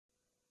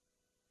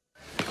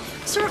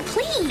Sir,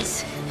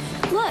 please.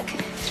 Look,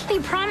 they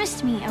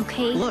promised me,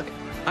 okay? Look,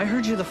 I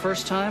heard you the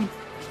first time.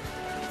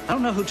 I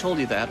don't know who told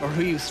you that or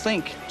who you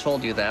think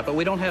told you that, but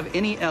we don't have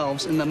any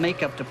elves in the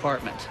makeup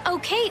department.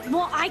 Okay,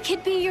 well, I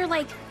could be your,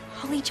 like,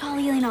 holly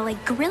jolly, you know,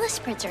 like, gorilla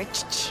spritzer.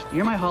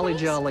 You're my holly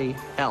jolly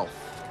elf.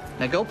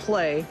 Now go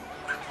play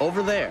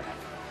over there.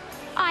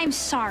 I'm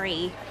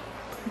sorry.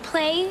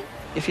 Play?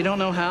 If you don't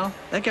know how,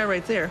 that guy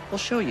right there will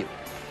show you.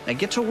 Now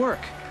get to work.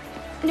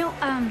 No,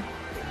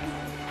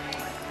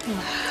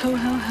 Ho,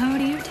 ho, ho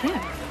to you, too.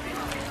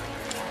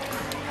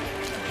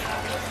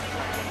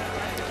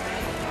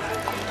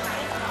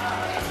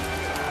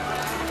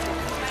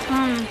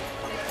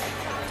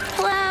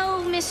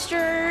 Hello,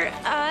 Mr.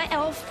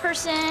 Elf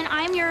person.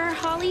 I'm your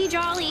holly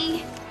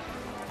jolly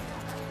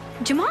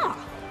Jamal.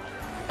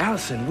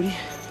 Allison, what do you...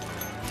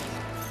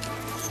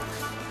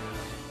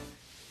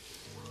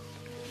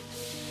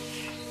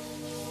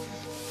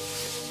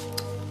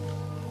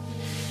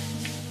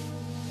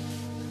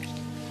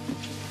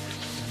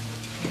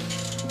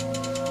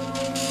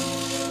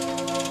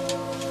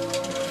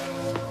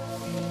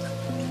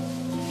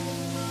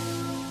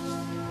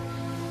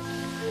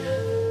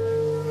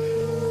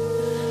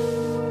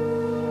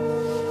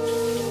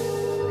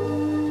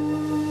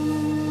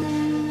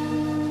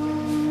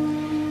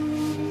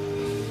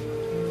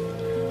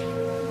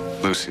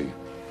 Lucy,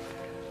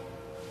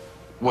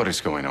 what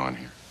is going on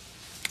here?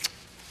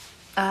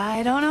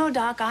 I don't know,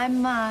 Doc.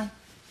 I'm,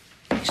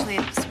 actually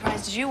as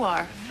surprised as you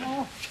are.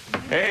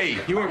 Hey,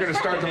 you weren't going to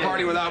start the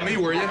party without me,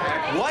 were you?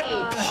 What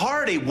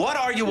party? What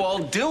are you all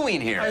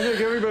doing here? I think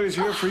everybody's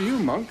here for you,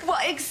 Monk. Well,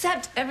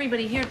 except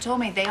everybody here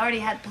told me they already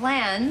had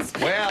plans.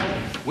 Well,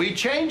 we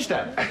changed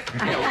them.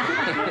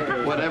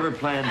 Whatever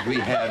plans we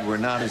had were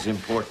not as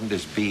important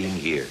as being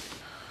here.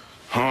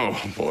 Oh,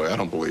 boy, I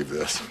don't believe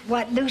this.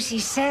 What Lucy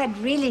said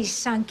really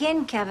sunk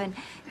in, Kevin,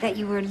 that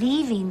you were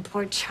leaving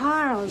poor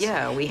Charles.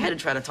 Yeah, we had to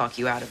try to talk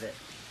you out of it.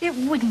 It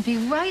wouldn't be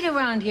right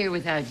around here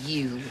without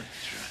you.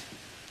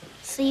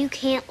 So you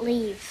can't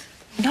leave.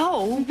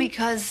 No,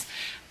 because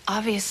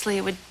obviously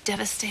it would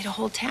devastate a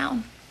whole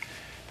town.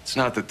 It's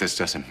not that this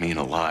doesn't mean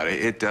a lot.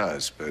 It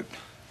does, but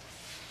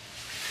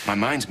my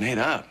mind's made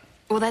up.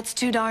 Well, that's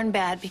too darn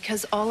bad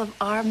because all of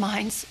our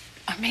minds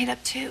are made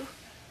up too.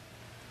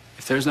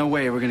 If there's no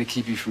way we're going to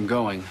keep you from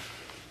going,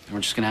 then we're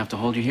just going to have to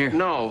hold you here.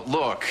 No,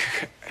 look.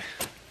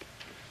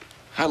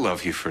 I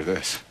love you for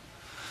this.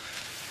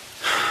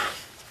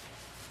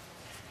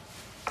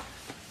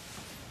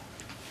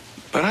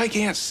 But I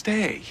can't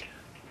stay.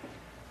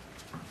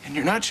 And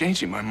you're not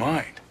changing my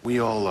mind. We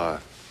all,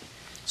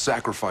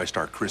 sacrificed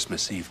our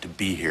Christmas Eve to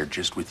be here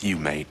just with you,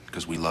 mate,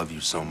 because we love you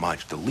so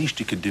much. The least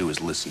you could do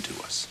is listen to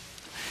us.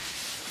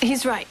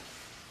 He's right.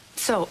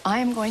 So I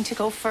am going to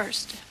go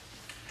first.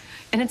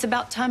 And it's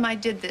about time I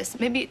did this.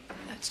 Maybe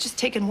it's just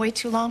taken way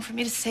too long for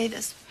me to say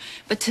this.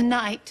 But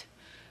tonight,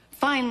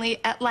 finally,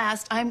 at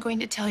last, I'm going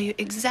to tell you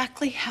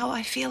exactly how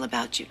I feel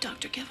about you,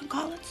 Dr. Kevin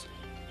Collins.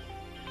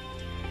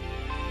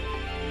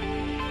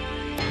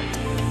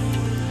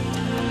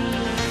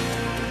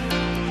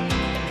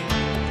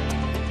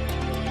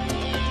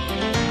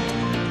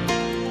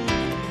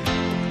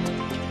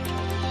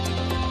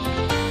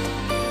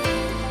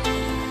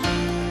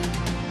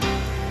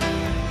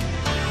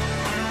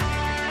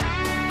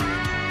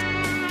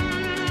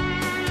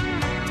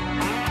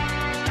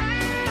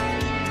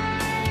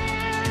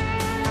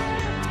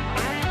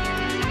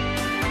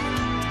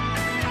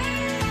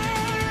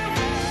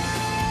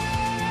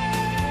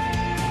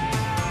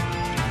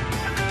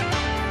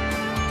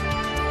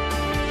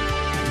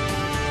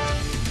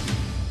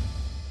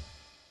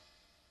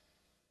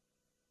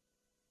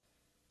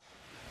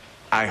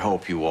 I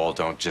hope you all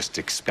don't just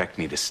expect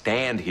me to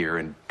stand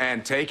here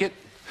and take it?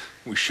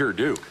 We sure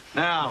do.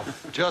 Now,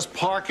 just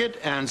park it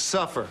and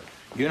suffer.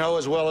 You know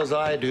as well as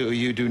I do,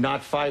 you do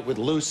not fight with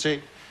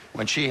Lucy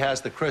when she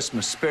has the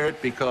Christmas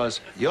spirit because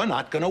you're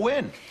not going to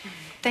win.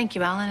 Thank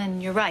you, Alan,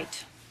 and you're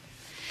right.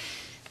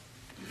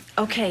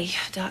 Okay,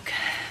 Doc,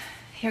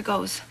 here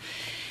goes.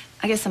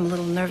 I guess I'm a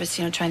little nervous,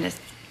 you know, trying to...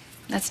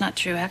 That's not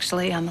true,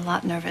 actually. I'm a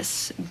lot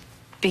nervous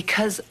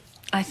because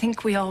I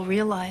think we all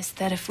realize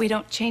that if we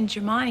don't change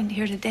your mind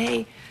here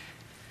today,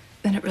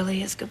 then it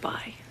really is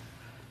goodbye.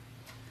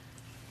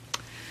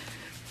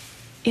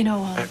 You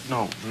know,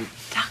 no.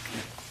 Doc,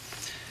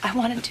 I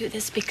want to do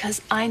this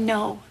because I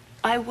know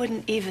I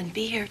wouldn't even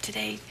be here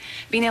today,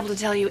 being able to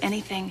tell you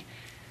anything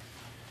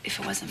if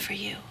it wasn't for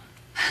you.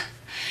 Do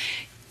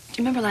you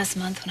remember last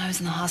month when I was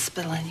in the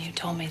hospital and you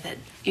told me that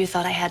you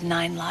thought I had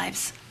 9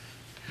 lives?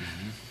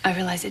 Mm-hmm. I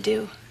realize I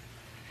do.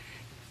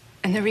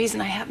 And the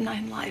reason I have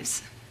 9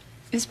 lives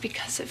is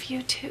because of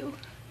you, too.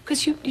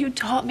 Because you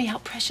taught me how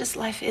precious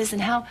life is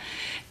and how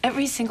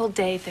every single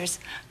day there's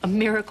a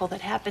miracle that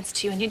happens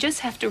to you, and you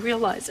just have to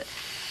realize it.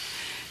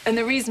 And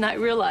the reason I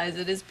realize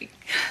it is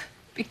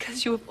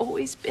because you have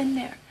always been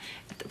there,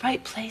 at the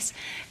right place,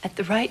 at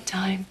the right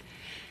time,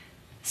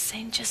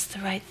 saying just the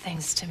right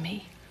things to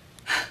me.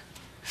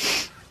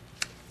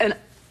 And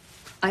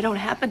I don't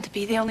happen to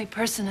be the only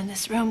person in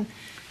this room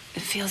that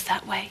feels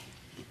that way.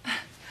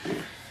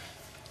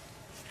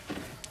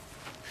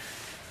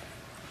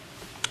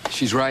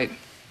 She's right.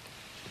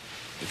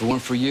 If it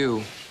weren't for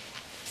you,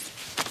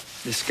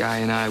 this guy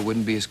and I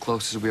wouldn't be as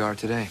close as we are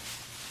today.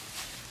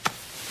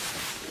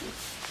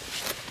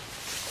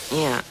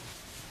 Yeah.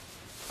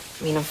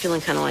 I mean, I'm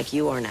feeling kind of like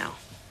you are now.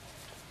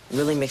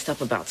 Really mixed up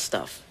about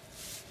stuff.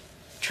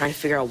 Trying to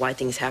figure out why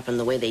things happened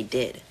the way they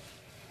did.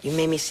 You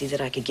made me see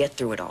that I could get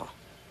through it all.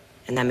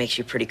 And that makes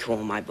you pretty cool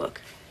in my book.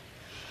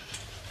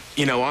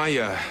 You know,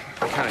 I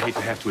kind of hate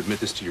to have to admit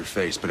this to your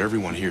face, but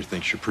everyone here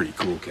thinks you're pretty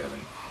cool, Kevin.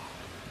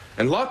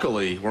 And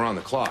luckily, we're on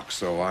the clock,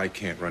 so I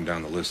can't run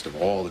down the list of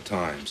all the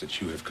times that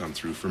you have come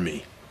through for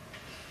me.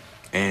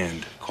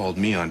 And called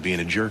me on being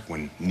a jerk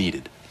when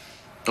needed.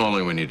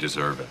 Only when you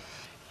deserve it.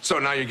 So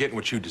now you're getting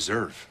what you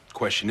deserve. The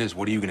question is,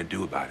 what are you going to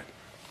do about it?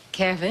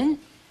 Kevin,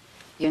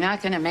 you're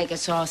not going to make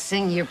us all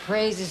sing your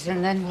praises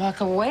and then walk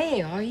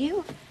away, are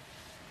you?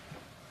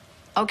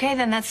 Okay,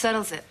 then that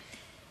settles it.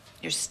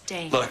 You're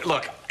staying.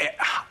 Look,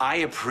 I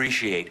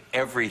appreciate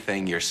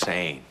everything you're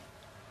saying.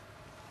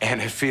 And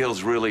it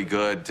feels really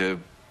good to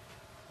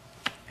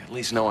at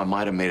least know I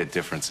might have made a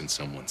difference in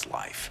someone's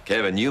life.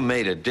 Kevin, you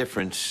made a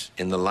difference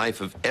in the life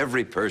of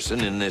every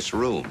person in this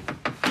room.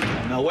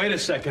 Now, wait a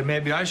second.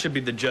 Maybe I should be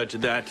the judge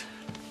of that.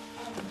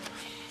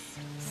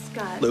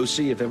 Scott.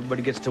 Lucy, if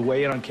everybody gets to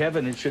weigh in on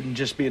Kevin, it shouldn't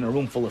just be in a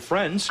room full of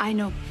friends. I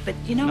know, but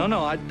you know...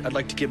 No, I'd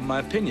like to give him my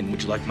opinion.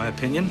 Would you like my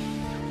opinion?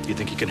 Do you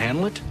think you can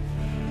handle it?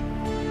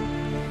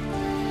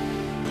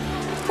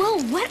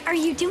 Whoa, what are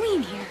you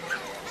doing here?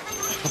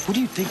 What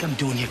do you think I'm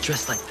doing here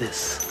dressed like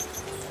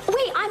this?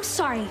 Wait, I'm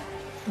sorry.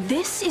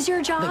 This is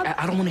your job? Look,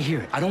 I don't want to hear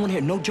it. I don't want to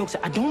hear no jokes.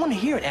 I don't want to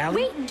hear it,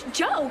 Allie. Wait,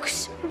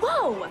 jokes?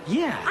 Whoa.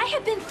 Yeah. I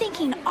have been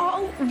thinking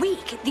all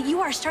week that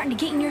you are starting to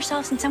get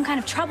yourselves in some kind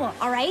of trouble,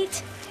 all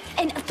right?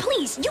 And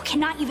please, you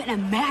cannot even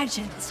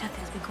imagine the stuff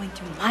that's been going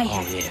through my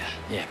head.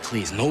 Oh, yeah,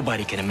 please.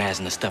 Nobody can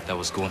imagine the stuff that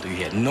was going through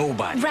your head.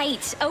 Nobody.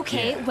 Right,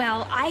 okay. Yeah.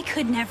 Well, I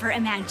could never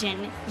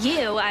imagine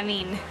you, I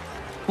mean...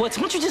 What?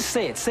 Why don't you just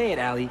say it? Say it,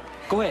 Allie.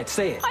 Go ahead,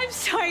 say it. I'm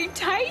sorry,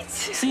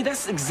 Tights. See,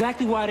 that's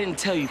exactly why I didn't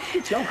tell you.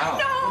 Jump out.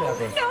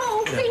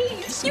 No,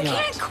 please. You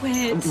can't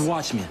quit.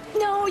 Watch me.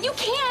 No, you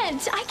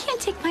can't. I can't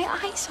take my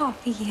eyes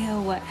off of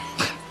you. What,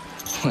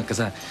 because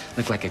I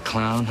look like a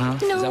clown, huh?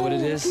 No, is that what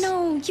it is?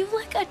 No, you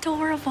look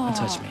adorable. Don't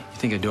touch me. You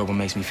think adorable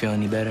makes me feel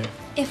any better?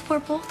 If we're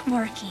both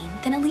working,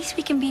 then at least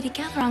we can be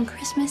together on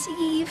Christmas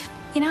Eve,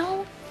 you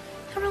know?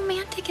 How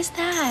romantic is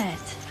that?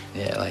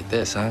 Yeah, like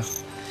this, huh?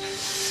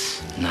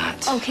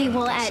 Not. Okay,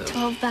 well, at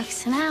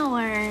 $12 an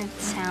hour,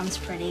 sounds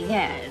pretty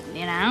good,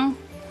 you know?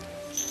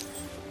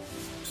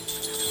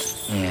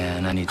 Yeah,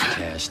 and I need the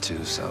cash,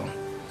 too, so...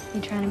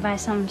 You trying to buy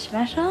something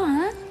special,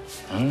 huh?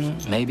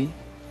 Maybe.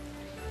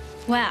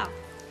 Well,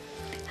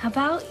 how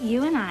about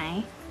you and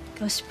I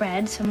go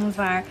spread some of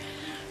our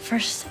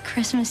first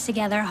Christmas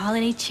together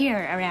holiday cheer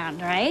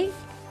around, all right?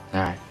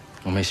 All right.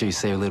 Well, make sure you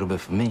save a little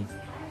bit for me.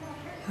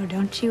 Oh,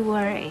 don't you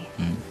worry.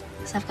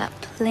 Because I've got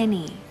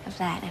plenty of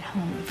that at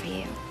home for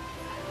you.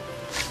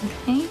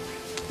 Okay?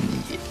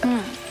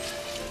 Yeah.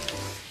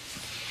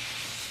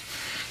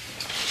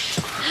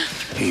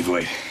 Eve,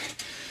 wait.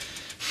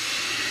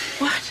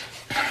 What?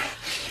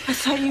 I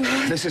thought you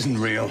were... This isn't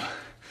real.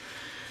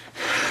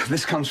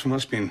 This comes from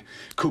us being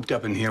cooped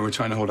up in here. We're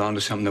trying to hold on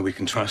to something that we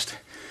can trust.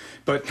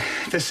 But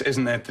this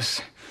isn't it.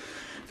 This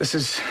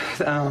is,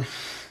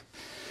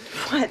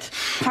 What?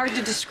 Hard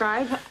to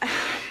describe?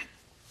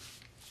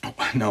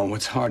 No,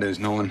 what's hard is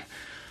knowing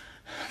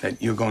that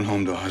you're going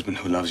home to a husband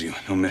who loves you,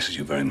 who misses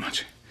you very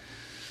much.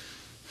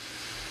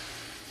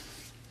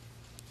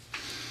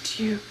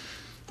 Do you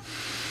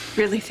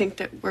really think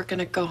that we're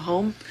gonna go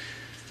home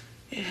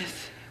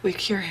if we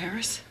cure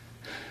Harris?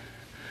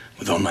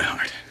 With all my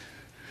heart.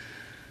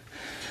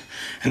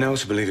 And I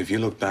also believe if you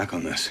look back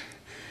on this,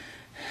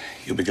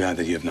 you'll be glad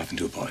that you have nothing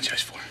to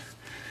apologize for.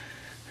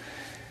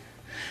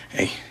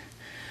 Hey,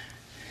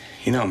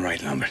 you know I'm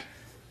right, Lambert.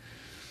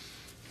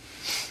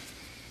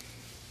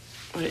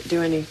 Would it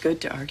do any good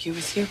to argue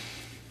with you?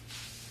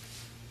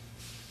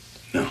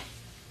 No.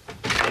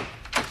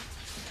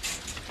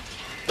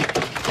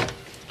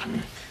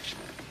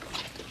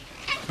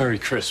 Merry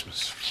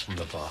Christmas from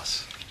the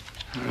boss.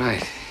 All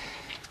right.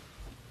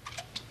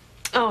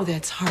 Oh,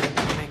 that's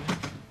heartwarming.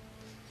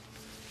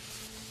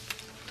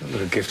 A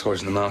little gift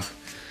horse in the mouth.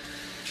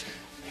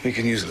 We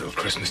can use a little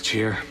Christmas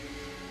cheer.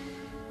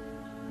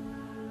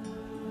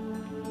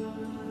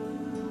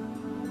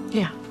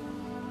 Yeah.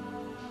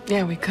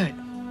 Yeah, we could.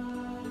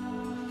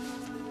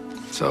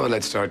 So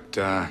let's start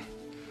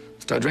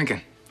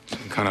drinking.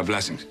 Some kind of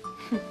blessings.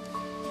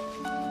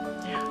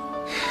 Yeah.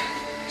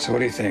 So what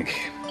do you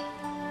think?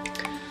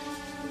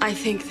 I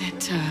think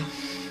that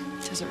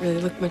it doesn't really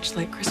look much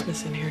like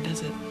Christmas in here,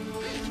 does it?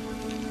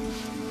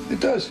 It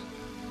does.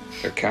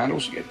 There are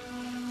candles, you get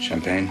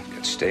champagne, you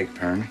get steak,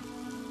 apparently.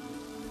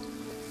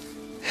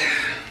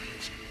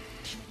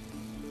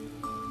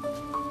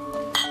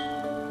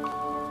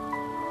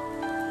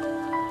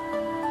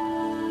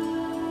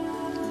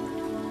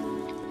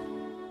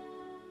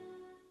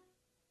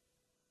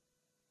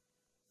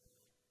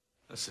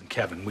 Listen,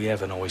 Kevin, we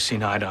haven't always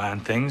seen eye to eye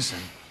on things,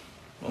 and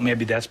well,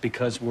 maybe that's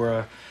because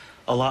we're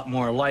a lot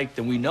more alike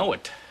than we know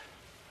it.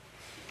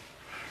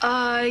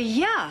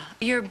 Yeah.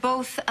 You're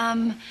both,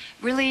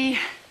 really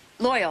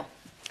loyal.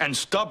 And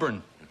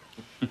stubborn.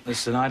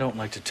 Listen, I don't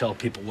like to tell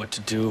people what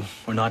to do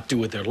or not do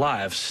with their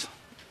lives.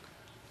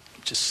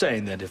 I'm just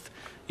saying that if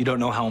you don't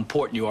know how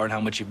important you are and how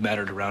much you've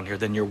mattered around here,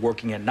 then you're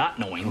working at not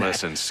knowing that.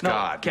 Listen,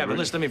 Scott. No, Kevin,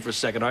 listen to me for a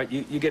second, all right?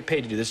 You get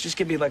paid to do this. Just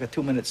give me like a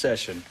 2-minute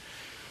session.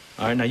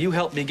 All right, now you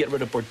helped me get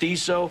rid of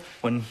Bordiso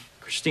when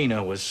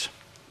Christina was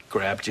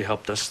grabbed. You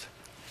helped us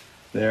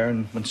there,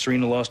 and when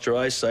Serena lost her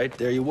eyesight,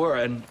 there you were.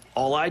 And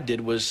all I did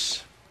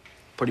was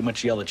pretty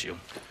much yell at you.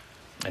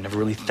 I never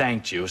really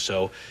thanked you,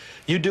 so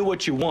you do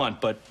what you want,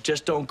 but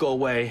just don't go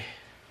away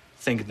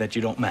thinking that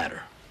you don't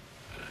matter.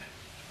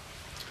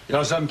 You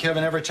know something,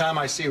 Kevin? Every time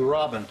I see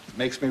Robin, it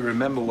makes me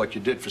remember what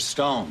you did for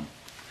Stone.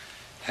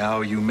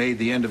 How you made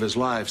the end of his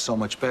life so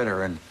much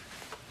better, and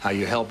how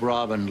you helped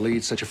Robin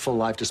lead such a full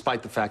life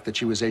despite the fact that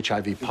she was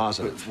HIV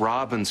positive.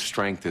 Robin's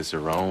strength is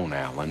her own,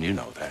 Alan. You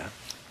know that.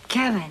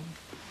 Kevin,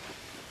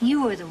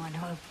 you were the one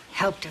who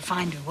helped her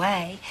find her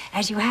way,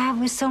 as you have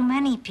with so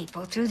many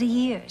people through the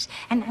years.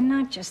 And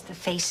not just the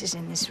faces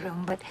in this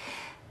room,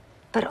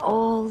 but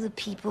all the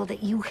people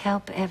that you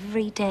help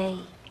every day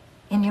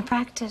in your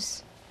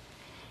practice.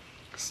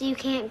 So you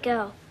can't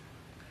go.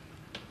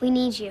 We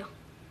need you.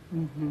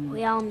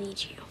 We all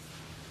need you.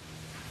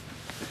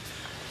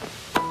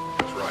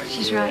 That's right.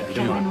 She's right,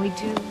 Kevin. We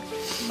do.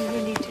 We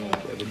really do.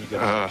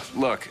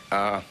 Look,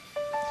 I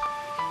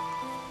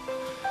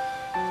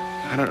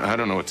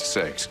don't know what to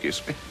say.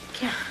 Excuse me.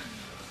 Yeah.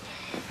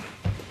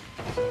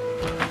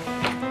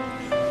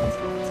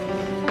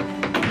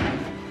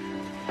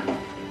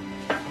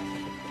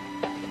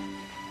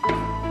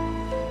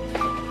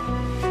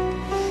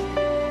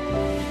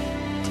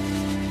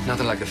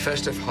 Nothing like a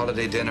festive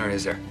holiday dinner,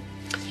 is there?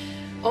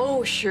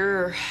 Oh,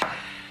 sure.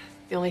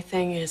 The only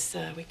thing is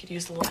we could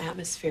use a little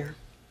atmosphere.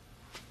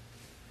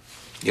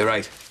 You're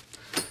right.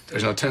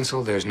 There's no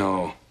tinsel, there's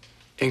no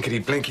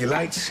inkety-blinky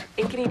lights.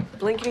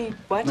 Inkety-blinkety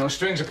what? No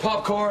strings of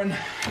popcorn,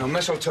 no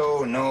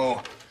mistletoe,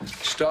 no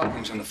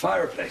stockings on the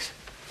fireplace.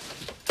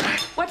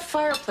 What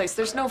fireplace?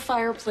 There's no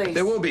fireplace.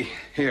 There will be.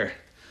 Here.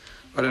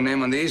 Write a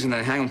name on these and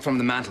then hang them from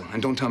the mantel.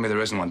 And don't tell me there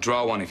isn't one.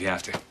 Draw one if you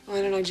have to.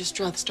 Why don't I just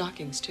draw the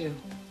stockings, too?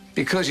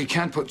 Because you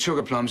can't put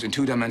sugar plums in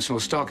two-dimensional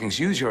stockings.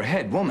 Use your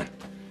head, woman.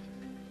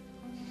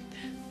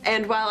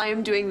 And while I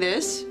am doing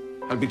this...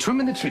 I'll be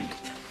trimming the tree.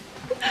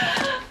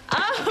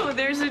 Oh,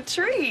 there's a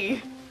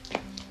tree.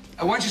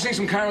 Why don't you sing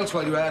some carols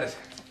while you're at it?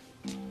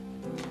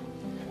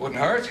 Wouldn't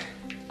hurt.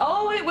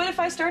 Oh, wait, what if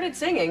I started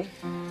singing?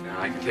 No,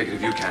 I can take it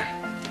if you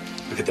can.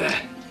 Look at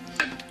that.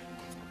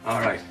 All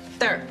right.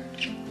 There.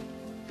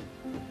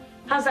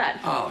 How's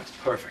that? Oh, it's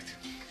perfect.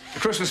 The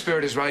Christmas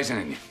spirit is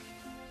rising in you.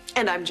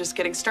 And I'm just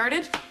getting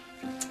started.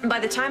 By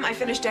the time I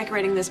finish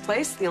decorating this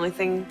place, the only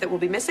thing that will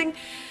be missing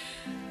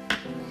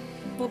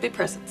will be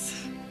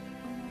presents.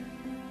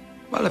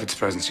 Well, if it's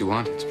presents you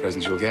want, it's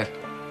presents you'll get.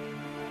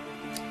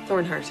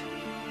 Thornhart,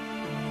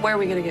 where are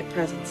we going to get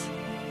presents?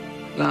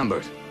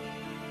 Lambert.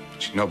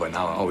 But you know by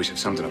now I always have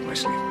something up my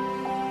sleeve.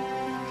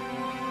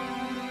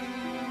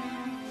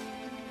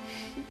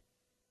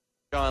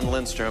 John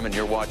Lindstrom, and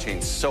you're watching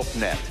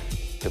SoapNet,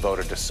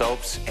 devoted to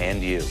soaps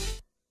and you.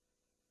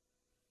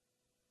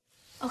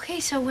 Okay,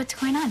 so what's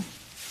going on?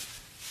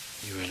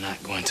 You are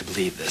not going to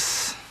believe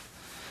this.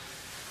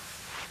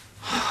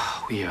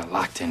 We are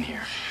locked in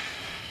here.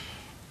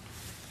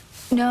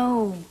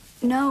 No,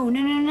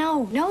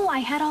 I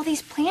had all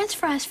these plans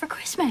for us for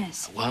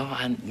Christmas. Well,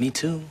 me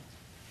too.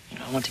 You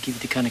know, I want to give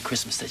you the kind of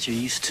Christmas that you're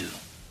used to.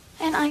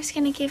 And I was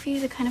gonna give you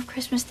the kind of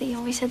Christmas that you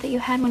always said that you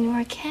had when you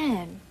were a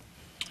kid.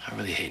 I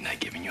really hate not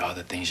giving you all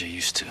the things you're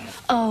used to.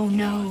 Oh,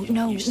 no,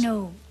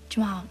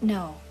 Jamal,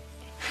 no.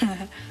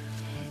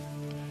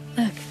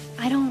 Look,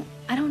 I don't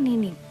need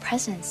any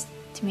presents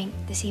to make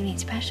this evening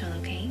special,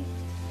 okay?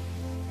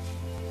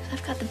 'Cause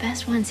I've got the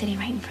best one sitting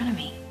right in front of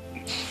me.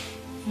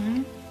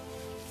 Hmm?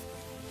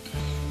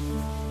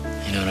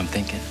 You know what I'm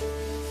thinking?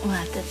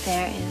 What, that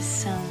there is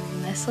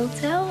some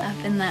mistletoe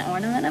up in that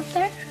ornament up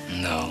there?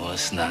 No,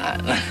 it's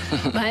not.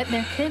 But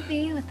there could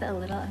be with a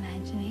little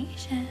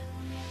imagination.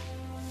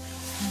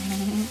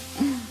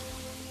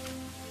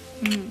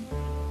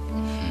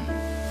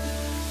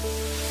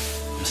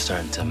 I'm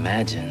starting to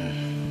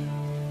imagine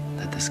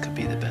that this could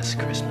be the best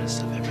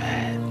Christmas I've ever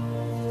had.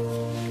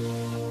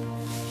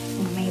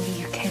 Well, maybe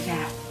you could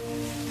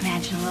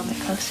imagine a little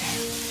bit closer.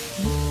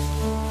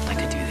 I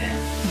could do that.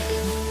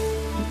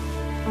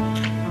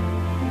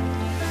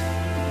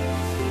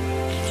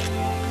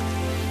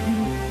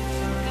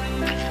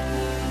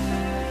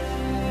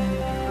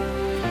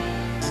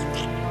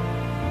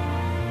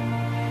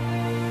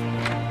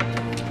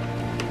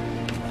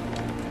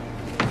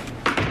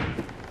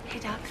 Hey,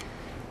 Doc.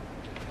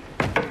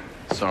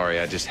 Sorry,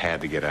 I just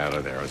had to get out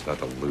of there. I was about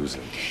to lose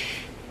it.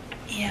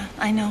 Yeah,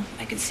 I know.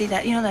 I could see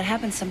that. You know, that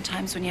happens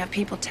sometimes when you have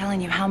people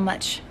telling you how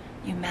much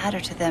you matter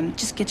to them. It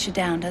just gets you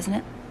down, doesn't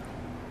it?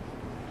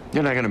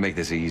 You're not going to make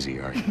this easy,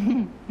 are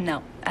you?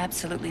 No,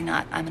 absolutely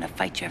not. I'm going to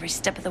fight you every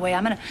step of the way.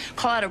 I'm going to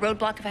call out a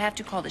roadblock if I have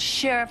to, call the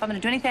sheriff. I'm going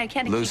to do anything I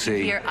can to keep you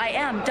here. I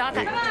am. Doc,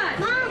 Come on.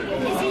 Mom,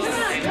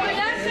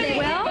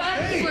 Well,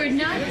 we're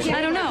not.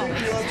 I don't know.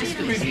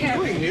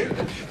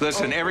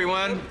 Listen,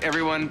 everyone,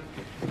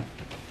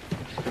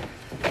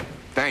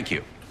 thank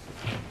you.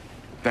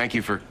 Thank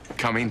you for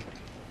coming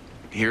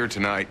here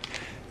tonight.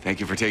 Thank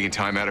you for taking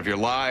time out of your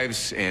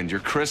lives and your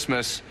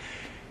Christmas.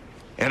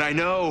 And I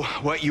know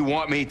what you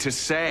want me to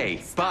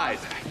say, but...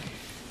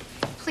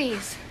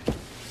 Please,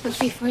 look,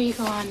 before you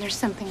go on, there's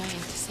something I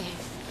have to say.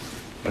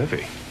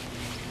 Livy.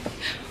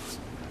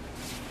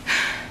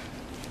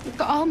 Look,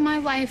 all my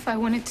life, I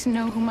wanted to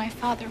know who my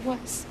father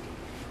was.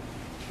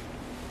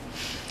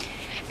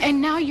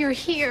 And now you're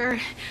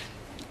here.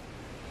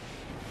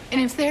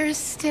 And if there is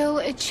still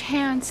a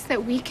chance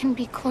that we can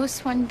be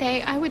close one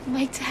day, I would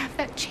like to have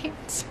that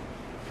chance.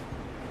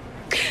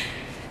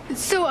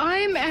 So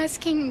I'm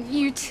asking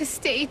you to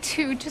stay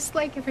too, just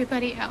like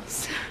everybody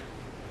else.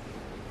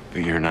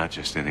 But you're not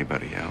just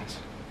anybody else.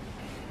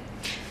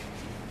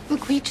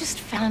 Look, we just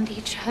found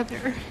each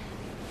other.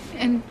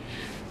 And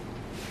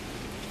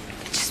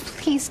just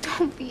please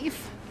don't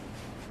leave.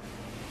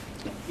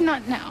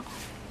 Not now.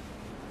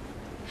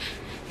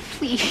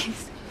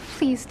 Please.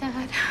 Please,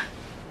 Dad.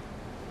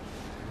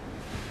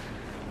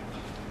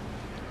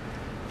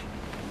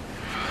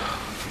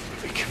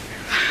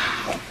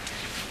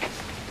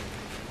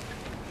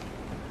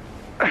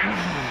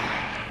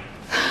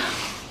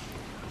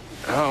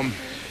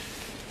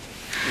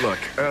 Look,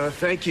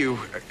 thank you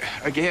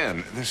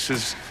again. This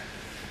has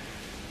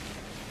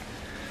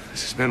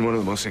been one of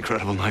the most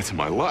incredible nights of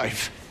my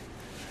life.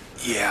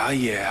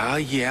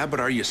 Yeah, but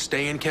are you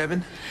staying,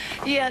 Kevin?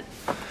 Yeah.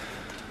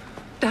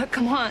 Doc,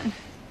 come on.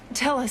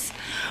 Tell us.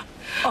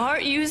 Are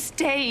you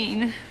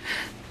staying?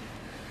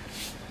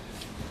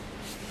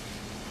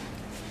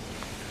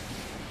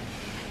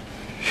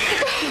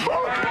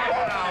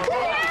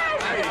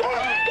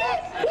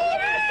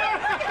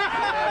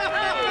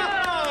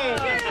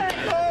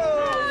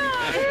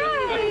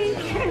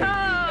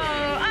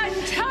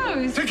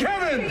 To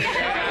Kevin!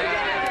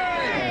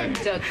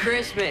 To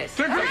Christmas.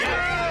 To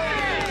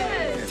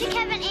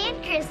Kevin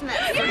and Christmas.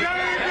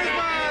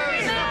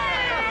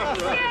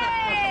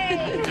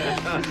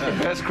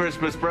 Best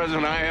Christmas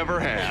present I ever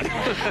had.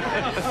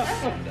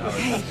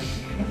 Hey,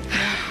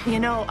 you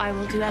know, I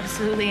will do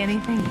absolutely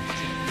anything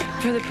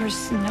for the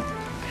person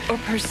or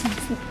persons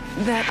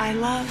that I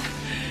love.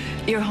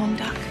 You're home,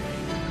 Doc.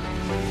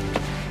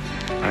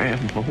 I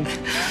am home.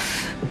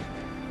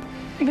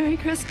 Merry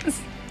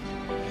Christmas.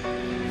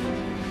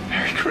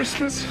 Merry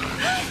Christmas.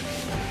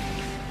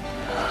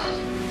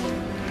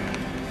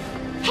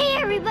 Hey,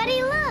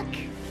 everybody, look.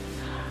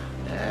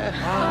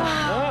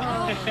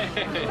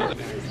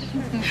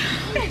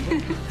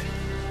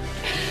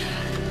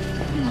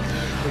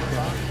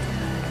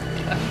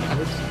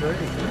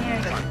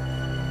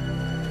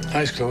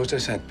 Eyes closed, I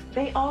said.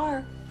 They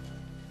are.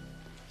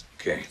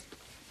 Okay.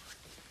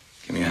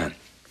 Give me a hand.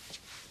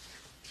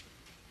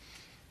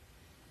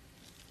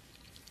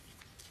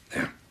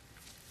 There.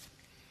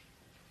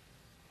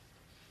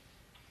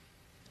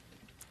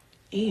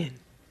 Ian.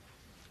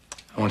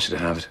 I want you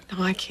to have it.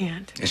 No, I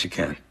can't. Yes, you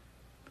can.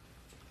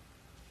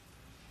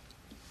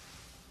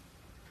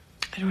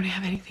 I don't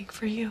have anything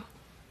for you.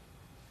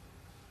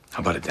 How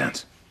about a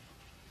dance?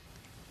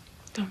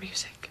 No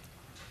music.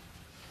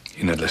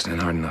 You're not listening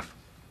hard enough.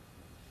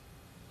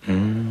 I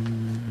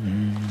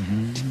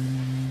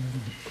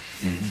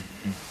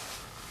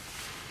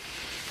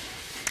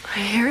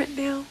hear it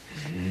now.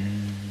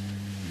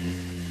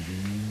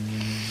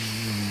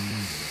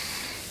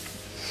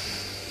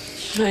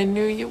 I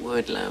knew you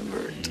would,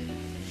 Lambert.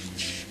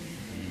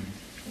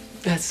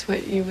 That's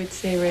what you would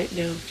say right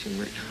now if you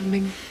weren't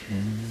humming.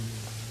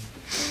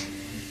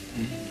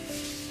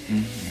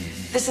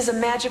 This is a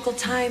magical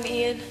time,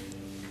 Ian.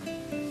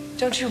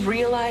 Don't you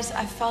realize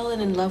I've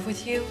fallen in love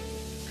with you?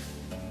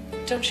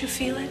 Don't you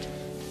feel it?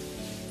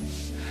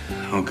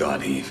 Oh,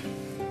 God, Eve.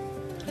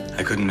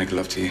 I couldn't make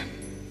love to you.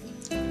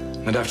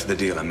 Not after the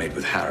deal I made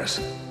with Harris.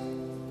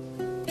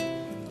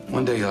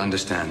 One day you'll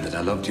understand that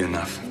I loved you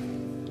enough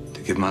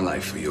to give my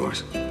life for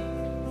yours.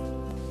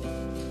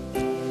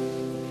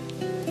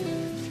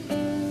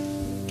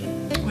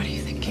 What are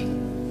you thinking?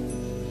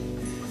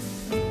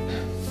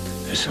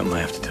 There's something I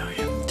have to tell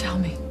you. Tell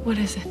me, what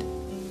is it?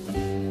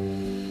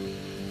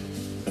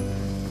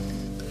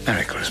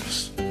 Merry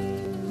Christmas.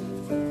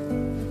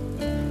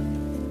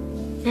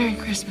 Merry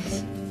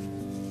Christmas.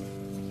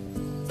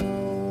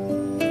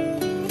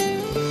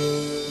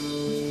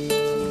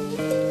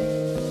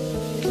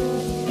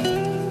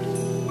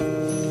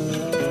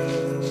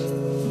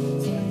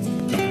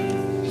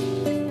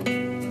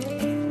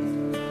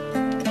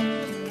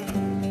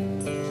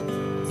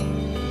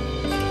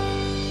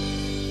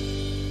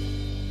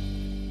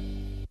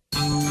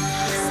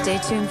 Stay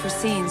tuned for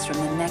scenes from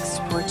the next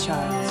Port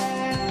Charles.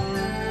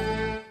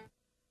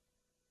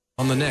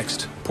 On the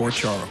next Port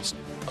Charles.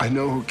 I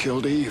know who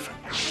killed Eve.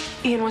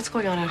 Ian, what's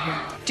going on out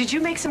here? Did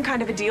you make some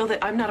kind of a deal that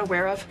I'm not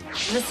aware of?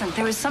 Listen,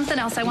 there was something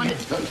else I wanted.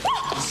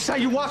 That's how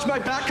you watch my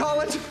back,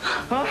 Collins?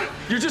 Huh?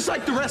 You're just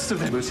like the rest of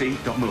them. Lucy,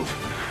 don't move.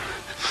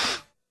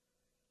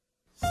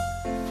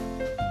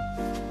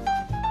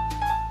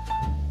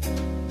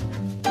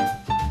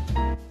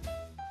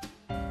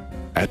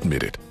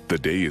 Admit it, the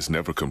day is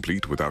never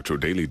complete without your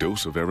daily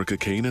dose of Erica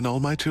Kane and All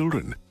My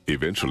Children.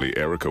 Eventually,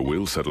 Erica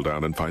will settle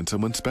down and find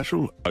someone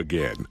special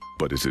again.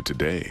 But is it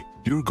today?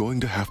 You're going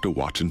to have to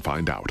watch and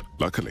find out.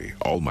 Luckily,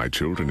 All My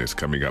Children is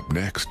coming up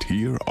next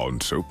here on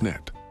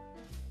SoapNet.